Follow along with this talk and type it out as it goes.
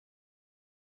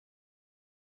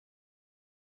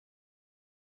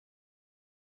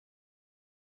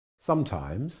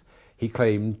Sometimes he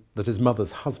claimed that his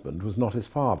mother's husband was not his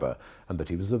father and that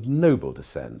he was of noble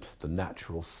descent, the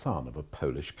natural son of a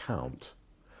Polish count.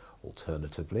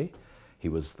 Alternatively, he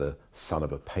was the son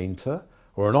of a painter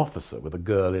or an officer with a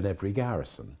girl in every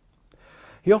garrison.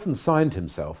 He often signed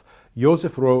himself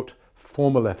Joseph Roth,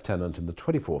 former lieutenant in the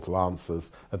 24th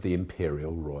Lancers of the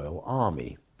Imperial Royal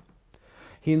Army.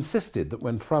 He insisted that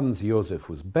when Franz Joseph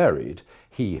was buried,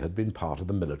 he had been part of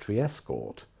the military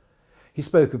escort. He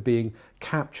spoke of being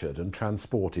captured and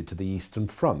transported to the Eastern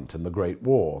Front in the Great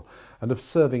War and of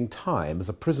serving time as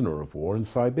a prisoner of war in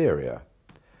Siberia.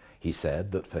 He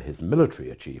said that for his military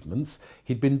achievements,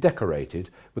 he'd been decorated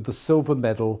with the Silver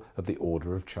Medal of the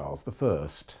Order of Charles I.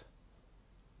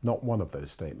 Not one of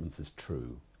those statements is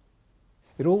true.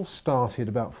 It all started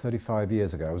about 35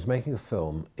 years ago. I was making a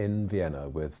film in Vienna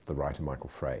with the writer Michael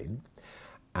Frayn,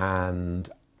 and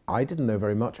I didn't know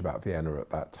very much about Vienna at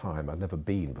that time. I'd never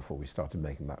been before we started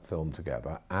making that film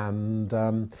together, and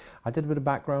I did a bit of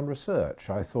background research.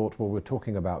 I thought, well, we're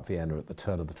talking about Vienna at the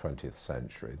turn of the 20th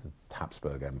century. The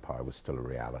Habsburg Empire was still a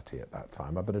reality at that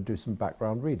time. I better do some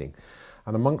background reading.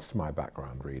 And amongst my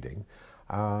background reading,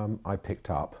 I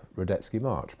picked up Radetzky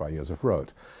March by Joseph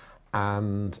Roth.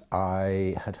 And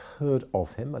I had heard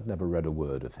of him, I'd never read a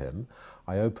word of him.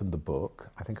 I opened the book,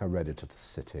 I think I read it at a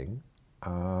sitting,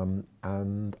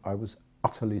 and I was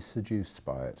utterly seduced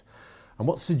by it. And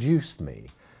what seduced me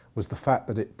was the fact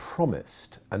that it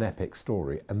promised an epic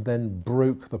story and then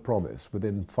broke the promise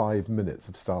within 5 minutes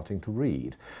of starting to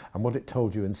read. And what it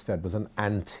told you instead was an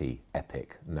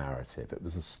anti-epic narrative. It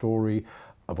was a story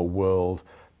of a world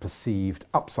perceived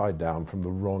upside down from the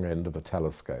wrong end of a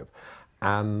telescope.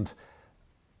 And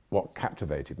what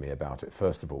captivated me about it,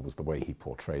 first of all, was the way he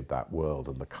portrayed that world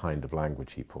and the kind of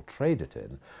language he portrayed it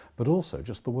in, but also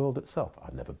just the world itself.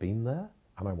 I'd never been there,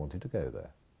 and I wanted to go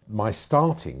there. My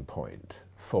starting point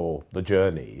for the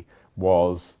journey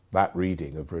was that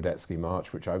reading of Radetzky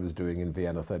March, which I was doing in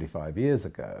Vienna 35 years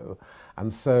ago.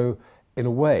 And so, in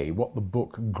a way, what the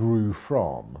book grew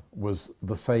from was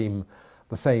the same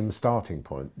starting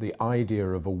point, the idea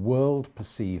of a world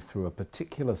perceived through a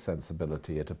particular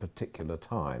sensibility at a particular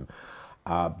time.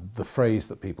 The phrase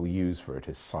that people use for it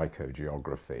is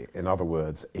psychogeography. In other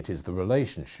words, it is the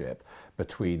relationship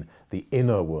between the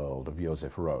inner world of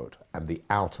Joseph Roth and the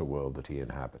outer world that he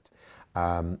inhabits.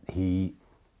 He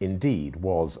indeed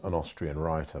was an Austrian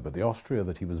writer, but the Austria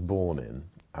that he was born in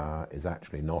is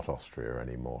actually not Austria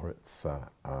anymore. It's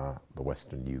the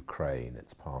Western Ukraine.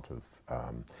 It's part of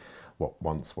what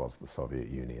once was the Soviet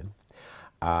Union.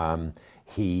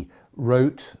 He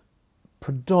wrote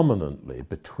predominantly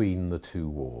between the two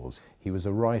wars. He was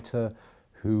a writer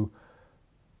who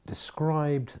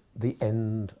described the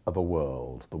end of a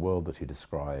world. The world that he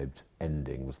described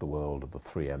ending was the world of the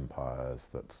three empires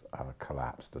that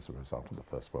collapsed as a result of the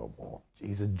First World War.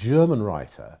 He's a German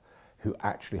writer who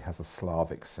actually has a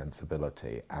Slavic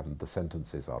sensibility, and the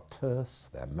sentences are terse,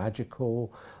 they're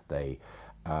magical, they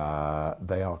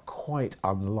are quite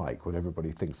unlike what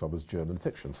everybody thinks of as German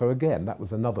fiction. So again, that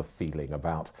was another feeling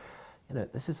about, you know,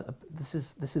 this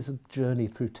is a journey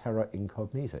through terra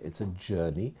incognita. It's a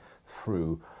journey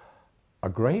through a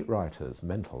great writer's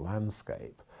mental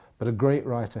landscape, but a great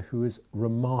writer who is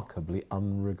remarkably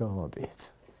unregarded.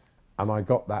 And I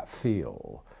got that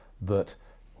feel that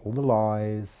all the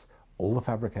lies, all the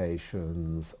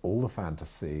fabrications, all the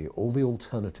fantasy, all the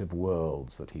alternative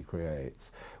worlds that he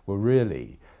creates were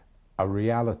really a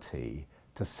reality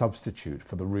to substitute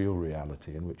for the real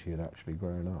reality in which he had actually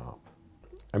grown up.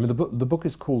 I mean, the book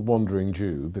is called Wandering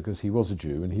Jew because he was a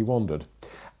Jew and he wandered.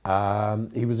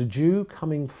 He was a Jew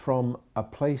coming from a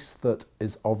place that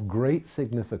is of great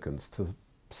significance to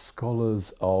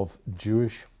scholars of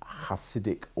Jewish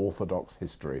Hasidic Orthodox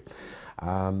history.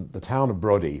 The town of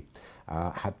Brody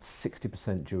had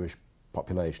 60% Jewish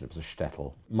population. It was a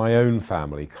shtetl. My own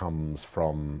family comes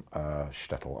from a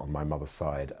shtetl on my mother's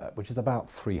side, which is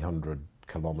about 300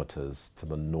 kilometers to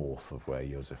the north of where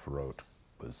Joseph Roth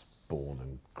was born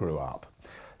and grew up.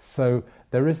 So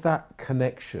there is that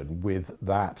connection with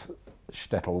that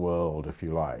shtetl world, if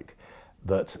you like,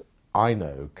 that I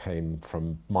know came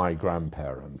from my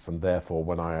grandparents, and therefore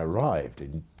when I arrived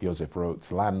in Joseph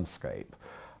Roth's landscape,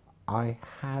 I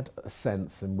had a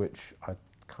sense in which I'd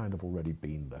kind of already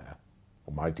been there,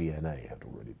 or my DNA had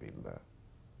already been there.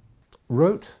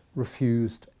 Roth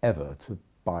refused ever to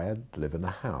buy and live in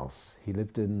a house. He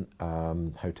lived in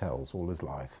hotels all his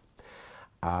life.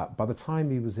 By the time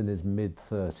he was in his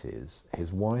mid-30s,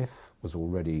 his wife was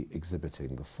already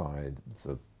exhibiting the signs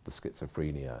of the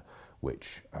schizophrenia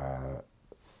which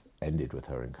ended with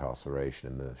her incarceration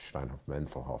in the Steinhof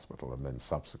Mental Hospital, and then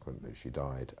subsequently she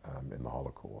died in the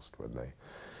Holocaust when they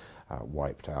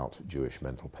wiped out Jewish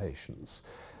mental patients.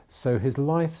 So his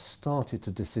life started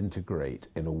to disintegrate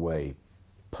in a way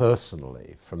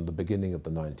personally from the beginning of the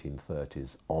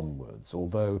 1930s onwards,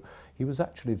 although he was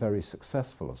actually very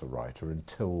successful as a writer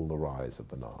until the rise of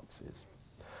the Nazis.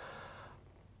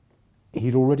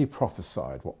 He'd already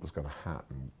prophesied what was going to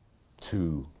happen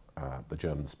to the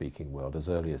German-speaking world as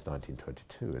early as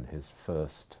 1922 in his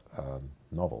first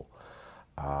novel.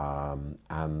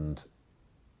 And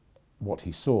what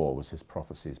he saw was his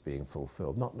prophecies being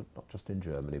fulfilled, not just in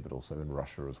Germany, but also in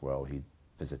Russia as well. He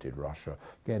visited Russia,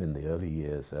 again in the early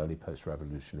years, early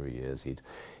post-revolutionary years. He'd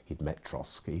met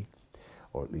Trotsky,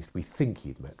 or at least we think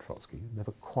he'd met Trotsky. You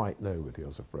never quite know with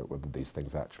Joseph Roth whether these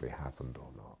things actually happened or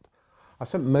not. I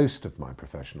spent most of my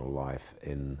professional life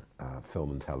in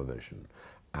film and television,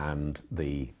 and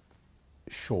the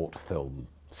short film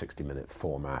 60-minute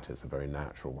format is a very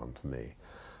natural one to me.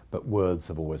 But words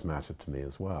have always mattered to me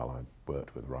as well. I've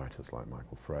worked with writers like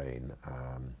Michael Frayn,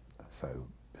 so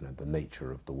you know, the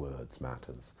nature of the words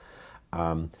matters.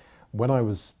 When I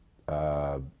was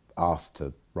asked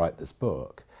to write this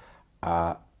book,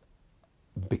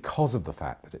 because of the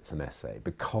fact that it's an essay,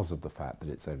 because of the fact that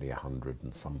it's only 100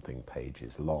 and something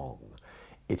pages long,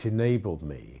 it enabled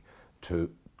me to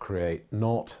create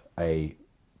not a,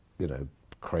 you know,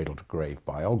 cradle-to-grave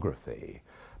biography,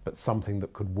 but something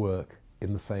that could work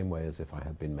in the same way as if I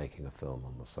had been making a film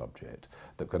on the subject,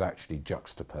 that could actually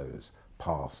juxtapose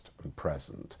past and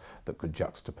present, that could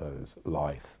juxtapose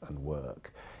life and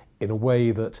work in a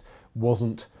way that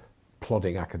wasn't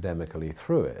plodding academically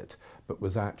through it, but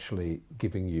was actually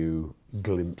giving you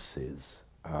glimpses,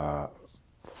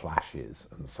 flashes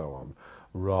and so on,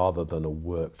 rather than a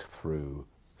worked through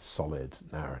solid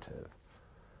narrative.